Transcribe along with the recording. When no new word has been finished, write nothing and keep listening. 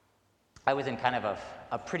I was in kind of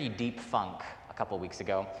a pretty deep funk a couple weeks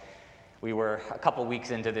ago. We were a couple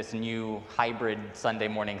weeks into this new hybrid Sunday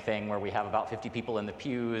morning thing where we have about 50 people in the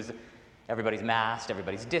pews, everybody's masked,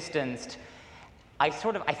 everybody's distanced. I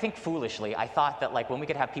think foolishly, I thought that like when we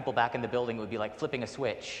could have people back in the building, it would be like flipping a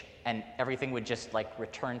switch and everything would just like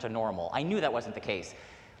return to normal. I knew that wasn't the case,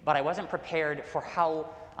 but I wasn't prepared for how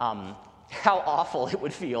awful it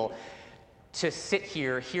would feel to sit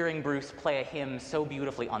here hearing Bruce play a hymn so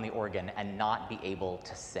beautifully on the organ and not be able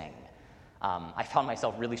to sing. I found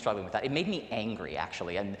myself really struggling with that. It made me angry,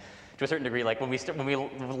 actually, and to a certain degree, like when we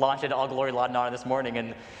launched into All Glory, Laud and Honor this morning,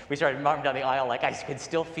 and we started marching down the aisle, like I could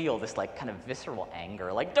still feel this like kind of visceral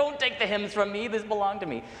anger, like don't take the hymns from me, this belonged to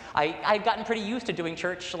me. I'd gotten pretty used to doing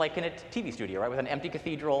church like in a TV studio, right, with an empty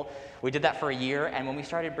cathedral. We did that for a year, and when we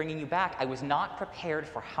started bringing you back, I was not prepared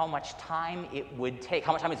for how much time it would take,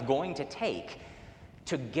 how much time it's going to take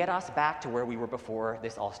to get us back to where we were before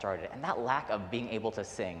this all started. And that lack of being able to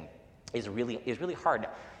sing is really hard.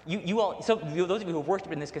 Those of you who have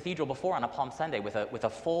worshiped in this cathedral before on a Palm Sunday with a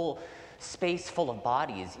full space full of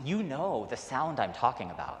bodies, you know the sound I'm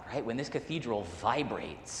talking about, right? When this cathedral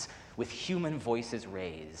vibrates with human voices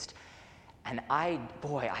raised. And I'm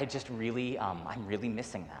really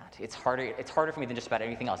missing that. It's harder for me than just about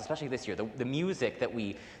anything else, especially this year. The music that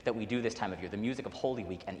we do this time of year, the music of Holy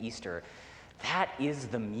Week and Easter, that is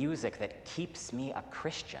the music that keeps me a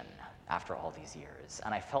Christian after all these years.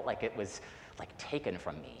 And I felt like it was like taken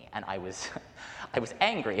from me, and I was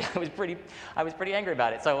angry. I was pretty angry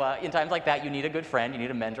about it. So in times like that, you need a good friend, you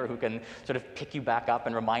need a mentor who can sort of pick you back up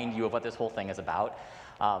and remind you of what this whole thing is about.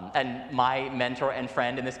 And my mentor and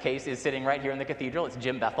friend in this case is sitting right here in the cathedral. It's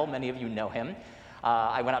Jim Bethel. Many of you know him.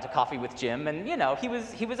 I went out to coffee with Jim, and he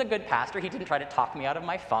was a good pastor. He didn't try to talk me out of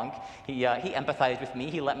my funk. He empathized with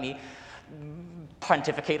me. He let me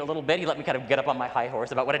pontificate a little bit. He let me kind of get up on my high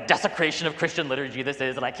horse about what a desecration of Christian liturgy this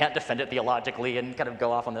is, and I can't defend it theologically, and kind of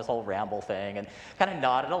go off on this whole ramble thing, and kind of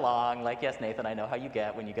nodded along, like, yes, Nathan, I know how you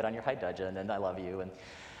get when you get on your high dudgeon, and I love you. And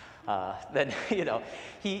then,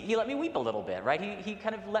 he let me weep a little bit, right? He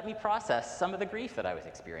kind of let me process some of the grief that I was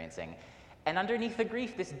experiencing. And underneath the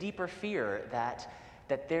grief, this deeper fear that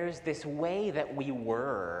there's this way that we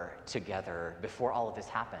were together before all of this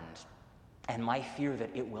happened, and my fear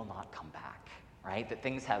that it will not come back, right? That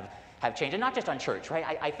things have changed, and not just on church,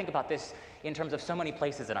 right? I think about this in terms of so many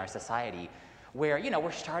places in our society where,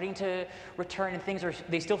 we're starting to return and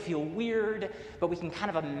they still feel weird, but we can kind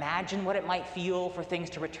of imagine what it might feel for things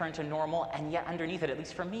to return to normal, and yet underneath it, at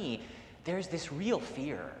least for me, there's this real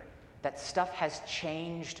fear that stuff has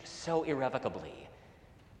changed so irrevocably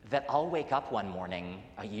that I'll wake up one morning,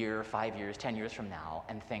 a year, 5 years, 10 years from now,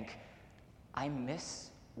 and think, I miss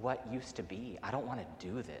what used to be. I don't want to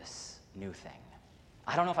do this new thing.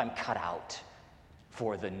 I don't know if I'm cut out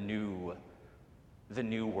for the new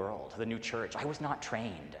world, the new church. I was not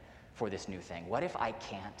trained for this new thing. What if I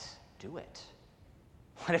can't do it?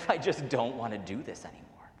 What if I just don't want to do this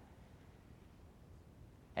anymore?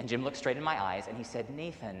 And Jim looked straight in my eyes and he said,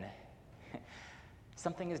 Nathan,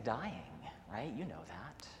 something is dying, right? You know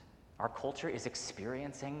that. Our culture is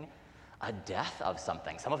experiencing a death of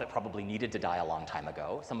something. Some of it probably needed to die a long time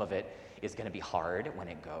ago. Some of it is going to be hard when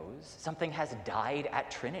it goes. Something has died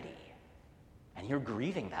at Trinity, and you're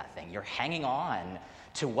grieving that thing. You're hanging on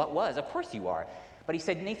to what was. Of course you are. But he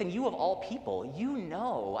said, Nathan, you of all people,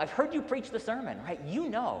 I've heard you preach the sermon, right?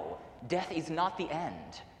 Death is not the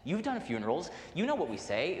end. You've done funerals. You know what we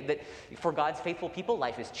say, that for God's faithful people,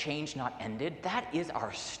 life is changed, not ended. That is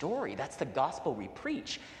our story. That's the gospel we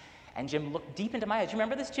preach. And Jim looked deep into my eyes. You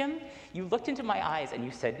remember this, Jim? You looked into my eyes and you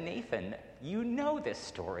said, Nathan, you know this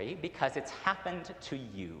story because it's happened to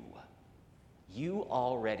you. You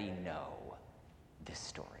already know this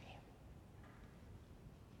story.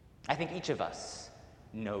 I think each of us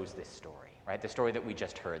knows this story, right? The story that we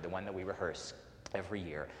just heard, the one that we rehearse every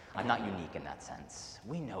year. I'm not unique in that sense.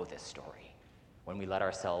 We know this story when we let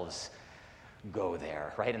ourselves go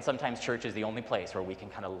there, right? And sometimes church is the only place where we can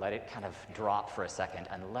kind of let it kind of drop for a second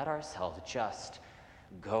and let ourselves just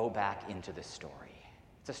go back into this story.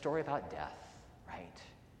 It's a story about death, right?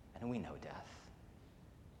 And we know death.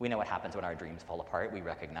 We know what happens when our dreams fall apart. We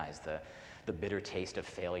recognize the bitter taste of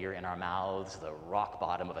failure in our mouths, the rock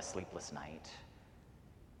bottom of a sleepless night.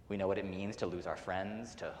 We know what it means to lose our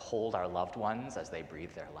friends, to hold our loved ones as they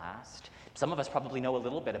breathe their last. Some of us probably know a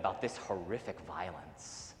little bit about this horrific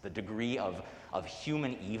violence, the degree of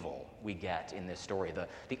human evil we get in this story,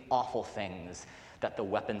 the awful things that the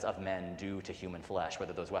weapons of men do to human flesh,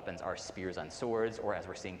 whether those weapons are spears and swords, or as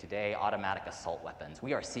we're seeing today, automatic assault weapons.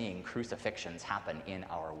 We are seeing crucifixions happen in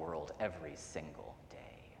our world every single day.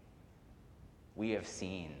 We have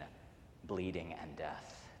seen bleeding, and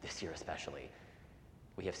death. This year especially,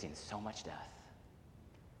 we have seen so much death.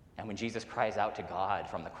 And when Jesus cries out to God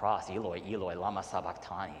from the cross, Eloi, Eloi, lama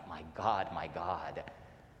sabachthani, my God,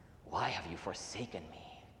 why have you forsaken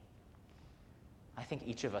me? I think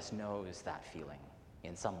each of us knows that feeling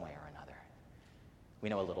in some way or another. We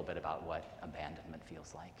know a little bit about what abandonment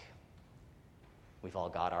feels like. We've all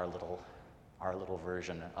got our little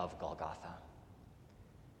version of Golgotha.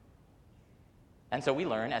 And so we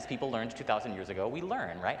learn, as people learned 2,000 years ago, we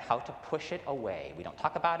learn, right, how to push it away. We don't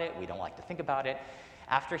talk about it. We don't like to think about it.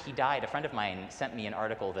 After he died, a friend of mine sent me an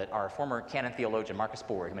article that our former canon theologian, Marcus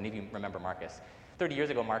Borg, many of you remember Marcus. 30 years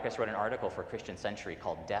ago, Marcus wrote an article for Christian Century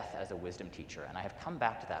called Death as a Wisdom Teacher. And I have come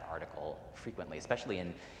back to that article frequently, especially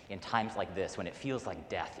in times like this when it feels like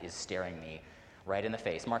death is staring me right in the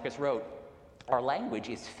face. Marcus wrote, our language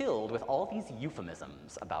is filled with all these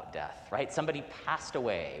euphemisms about death, right? Somebody passed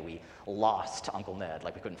away. We lost Uncle Ned,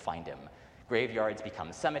 like we couldn't find him. Graveyards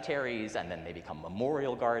become cemeteries, and then they become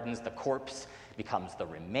memorial gardens. The corpse becomes the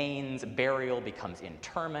remains. Burial becomes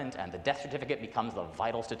interment, and the death certificate becomes the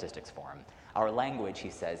vital statistics form. Our language, he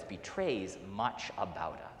says, betrays much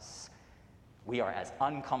about us. We are as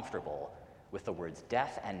uncomfortable with the words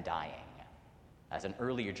death and dying as an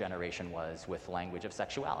earlier generation was with language of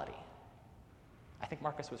sexuality. I think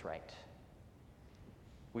Marcus was right.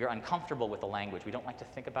 We are uncomfortable with the language. We don't like to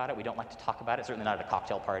think about it. We don't like to talk about it, certainly not at a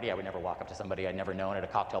cocktail party. I would never walk up to somebody I'd never known at a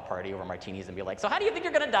cocktail party over martinis and be like, so how do you think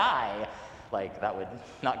you're going to die? Like, that would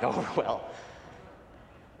not go over well.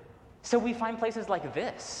 So we find places like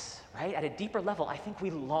this, right? At a deeper level, I think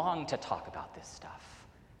we long to talk about this stuff.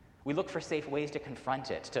 We look for safe ways to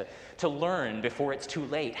confront it, to learn before it's too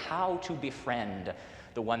late how to befriend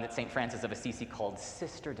the one that St. Francis of Assisi called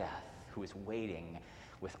Sister Death, who is waiting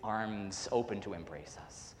with arms open to embrace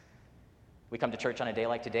us. We come to church on a day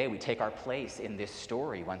like today, we take our place in this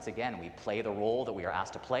story once again. We play the role that we are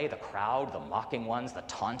asked to play, the crowd, the mocking ones, the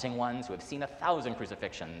taunting ones who have seen 1,000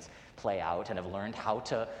 crucifixions play out and have learned how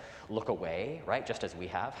to look away, right, just as we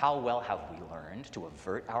have. How well have we learned to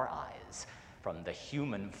avert our eyes from the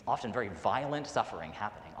human, often very violent suffering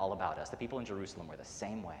happening all about us? The people in Jerusalem were the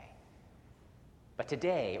same way. But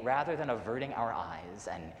today, rather than averting our eyes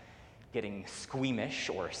and getting squeamish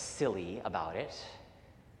or silly about it,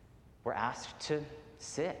 we're asked to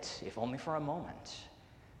sit, if only for a moment,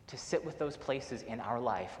 to sit with those places in our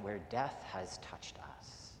life where death has touched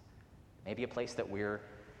us. Maybe a place that we're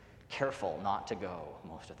careful not to go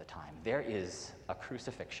most of the time. There is a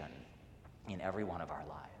crucifixion in every one of our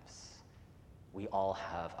lives. We all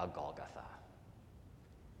have a Golgotha.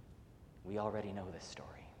 We already know this story.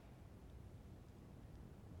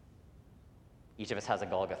 Each of us has a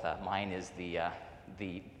Golgotha. Mine is the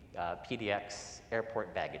PDX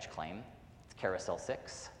airport baggage claim. It's Carousel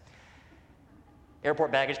 6.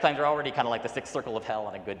 Airport baggage claims are already kind of like the sixth circle of hell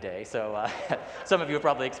on a good day. So some of you have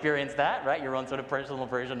probably experienced that, right? Your own sort of personal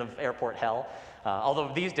version of airport hell.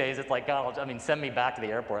 Although these days it's like, God, send me back to the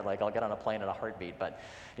airport. Like, I'll get on a plane in a heartbeat. But,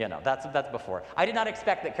 that's before. I did not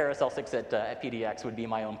expect that Carousel 6 at PDX would be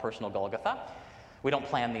my own personal Golgotha. We don't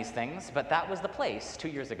plan these things, but that was the place 2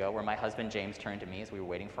 years ago where my husband James turned to me as we were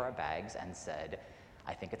waiting for our bags and said,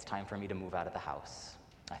 I think it's time for me to move out of the house.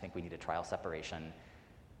 I think we need a trial separation.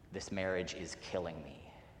 This marriage is killing me,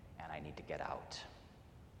 and I need to get out.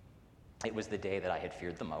 It was the day that I had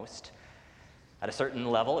feared the most. At a certain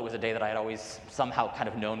level, it was a day that I had always somehow kind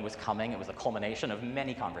of known was coming. It was a culmination of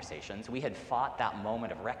many conversations. We had fought that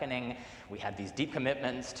moment of reckoning. We had these deep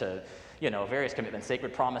commitments to, various commitments,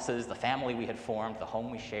 sacred promises, the family we had formed, the home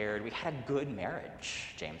we shared. We had a good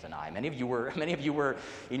marriage, James and I. Many of you were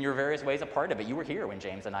in your various ways a part of it. You were here when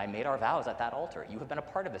James and I made our vows at that altar. You have been a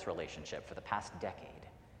part of this relationship for the past decade.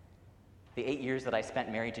 The 8 years that I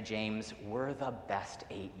spent married to James were the best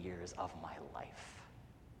 8 years of my life.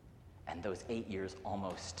 And those 8 years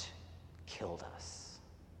almost killed us,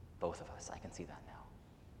 both of us. I can see that now.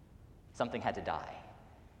 Something had to die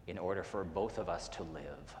in order for both of us to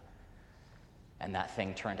live. And that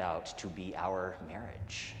thing turned out to be our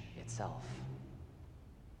marriage itself.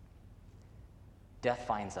 Death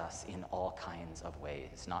finds us in all kinds of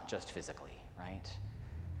ways, not just physically, right?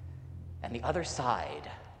 And the other side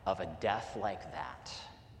of a death like that,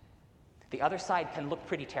 the other side can look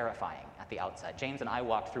pretty terrifying at the outset. James and I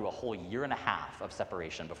walked through a whole 1.5 years of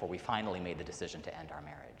separation before we finally made the decision to end our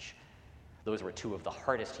marriage. Those were 2 of the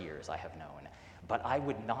hardest years I have known. But I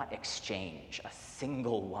would not exchange a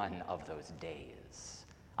single one of those days.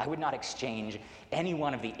 I would not exchange any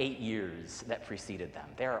one of the 8 years that preceded them.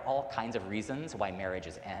 There are all kinds of reasons why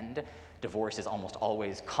marriages end. Divorce is almost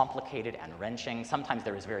always complicated and wrenching. Sometimes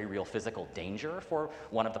there is very real physical danger for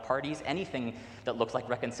one of the parties. Anything that looks like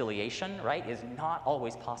reconciliation, right, is not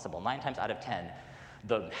always possible. 9 times out of 10,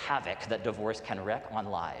 the havoc that divorce can wreak on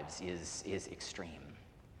lives is extreme.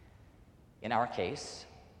 In our case,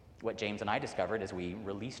 what James and I discovered as we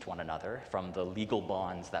released one another from the legal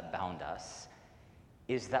bonds that bound us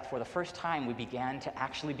is that for the first time we began to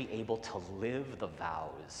actually be able to live the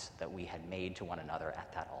vows that we had made to one another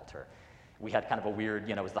at that altar. We had kind of a weird,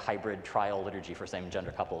 it was the hybrid trial liturgy for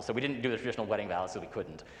same-gender couples, so we didn't do the traditional wedding vows, so we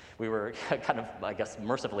couldn't. We were kind of, I guess,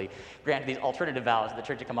 mercifully granted these alternative vows that the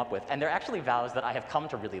church had come up with, and they're actually vows that I have come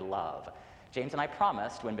to really love. James and I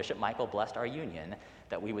promised, when Bishop Michael blessed our union,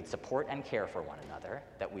 that we would support and care for one another,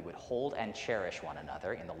 that we would hold and cherish one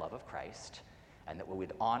another in the love of Christ, and that we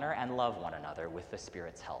would honor and love one another with the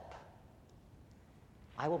Spirit's help.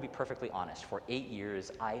 I will be perfectly honest, for 8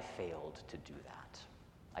 years, I failed to do that.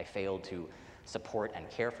 I failed to support and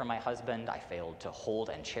care for my husband. I failed to hold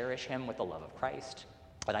and cherish him with the love of Christ.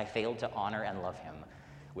 But I failed to honor and love him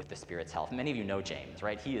with the Spirit's help. Many of you know James,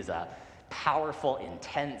 right? He is a powerful,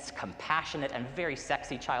 intense, compassionate, and very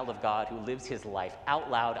sexy child of God who lives his life out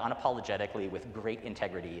loud, unapologetically, with great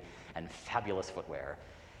integrity and fabulous footwear.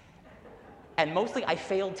 And mostly I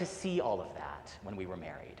failed to see all of that when we were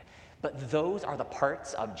married. But those are the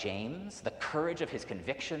parts of James, the courage of his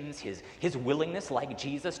convictions, his willingness, like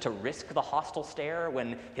Jesus, to risk the hostile stare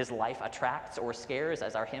when his life attracts or scares,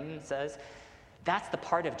 as our hymn says. That's the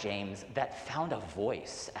part of James that found a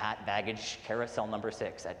voice at baggage carousel number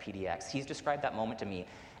 6 at PDX. He's described that moment to me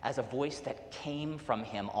as a voice that came from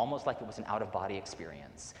him almost like it was an out-of-body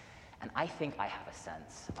experience. And I think I have a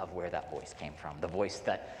sense of where that voice came from, the voice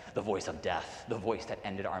of death, the voice that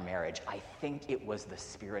ended our marriage. I think it was the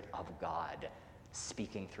Spirit of God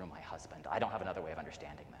speaking through my husband. I don't have another way of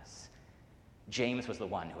understanding this. James was the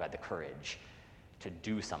one who had the courage to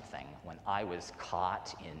do something when I was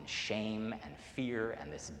caught in shame and fear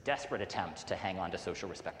and this desperate attempt to hang on to social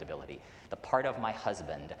respectability. The part of my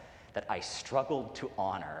husband that I struggled to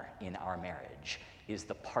honor in our marriage is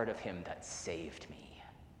the part of him that saved me.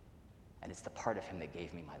 And it's the part of him that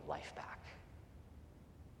gave me my life back.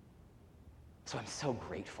 So I'm so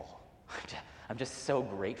grateful. I'm just so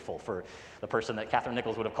grateful for the person that Catherine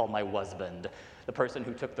Nichols would have called my husband, the person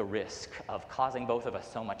who took the risk of causing both of us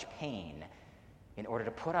so much pain in order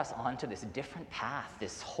to put us onto this different path,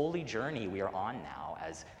 this holy journey we are on now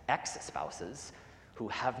as ex-spouses who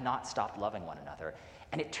have not stopped loving one another.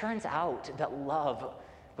 And it turns out that love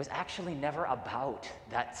was actually never about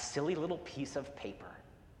that silly little piece of paper.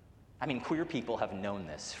 I mean, queer people have known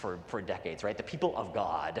this for decades, right? The people of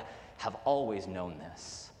God have always known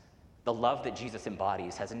this. The love that Jesus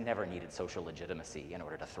embodies has never needed social legitimacy in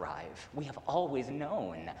order to thrive. We have always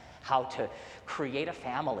known how to create a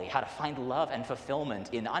family, how to find love and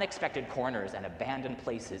fulfillment in unexpected corners and abandoned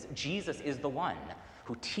places. Jesus is the one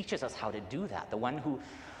who teaches us how to do that, the one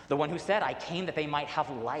who said, "I came that they might have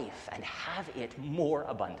life and have it more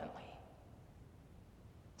abundantly."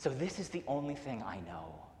 So this is the only thing I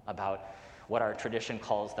know about what our tradition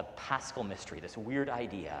calls the Paschal mystery, this weird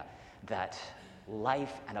idea that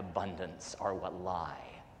life and abundance are what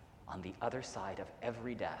lie on the other side of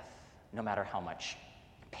every death, no matter how much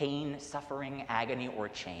pain, suffering, agony, or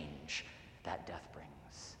change that death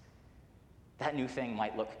brings. That new thing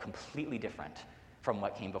might look completely different from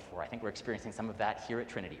what came before. I think we're experiencing some of that here at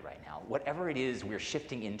Trinity right now. Whatever it is we're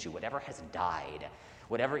shifting into, whatever has died,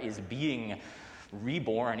 whatever is being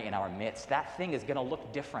reborn in our midst, that thing is going to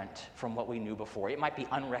look different from what we knew before. It might be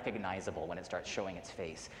unrecognizable when it starts showing its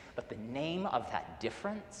face, but the name of that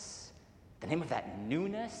difference, the name of that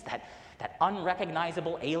newness, that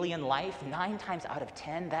unrecognizable alien life, 9 times out of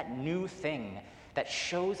 10, that new thing that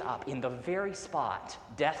shows up in the very spot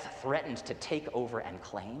death threatened to take over and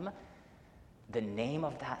claim, the name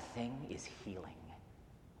of that thing is healing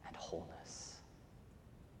and wholeness.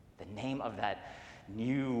 The name of that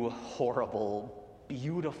new, horrible,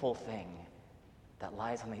 beautiful thing that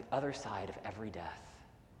lies on the other side of every death.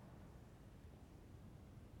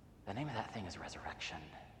 The name of that thing is resurrection.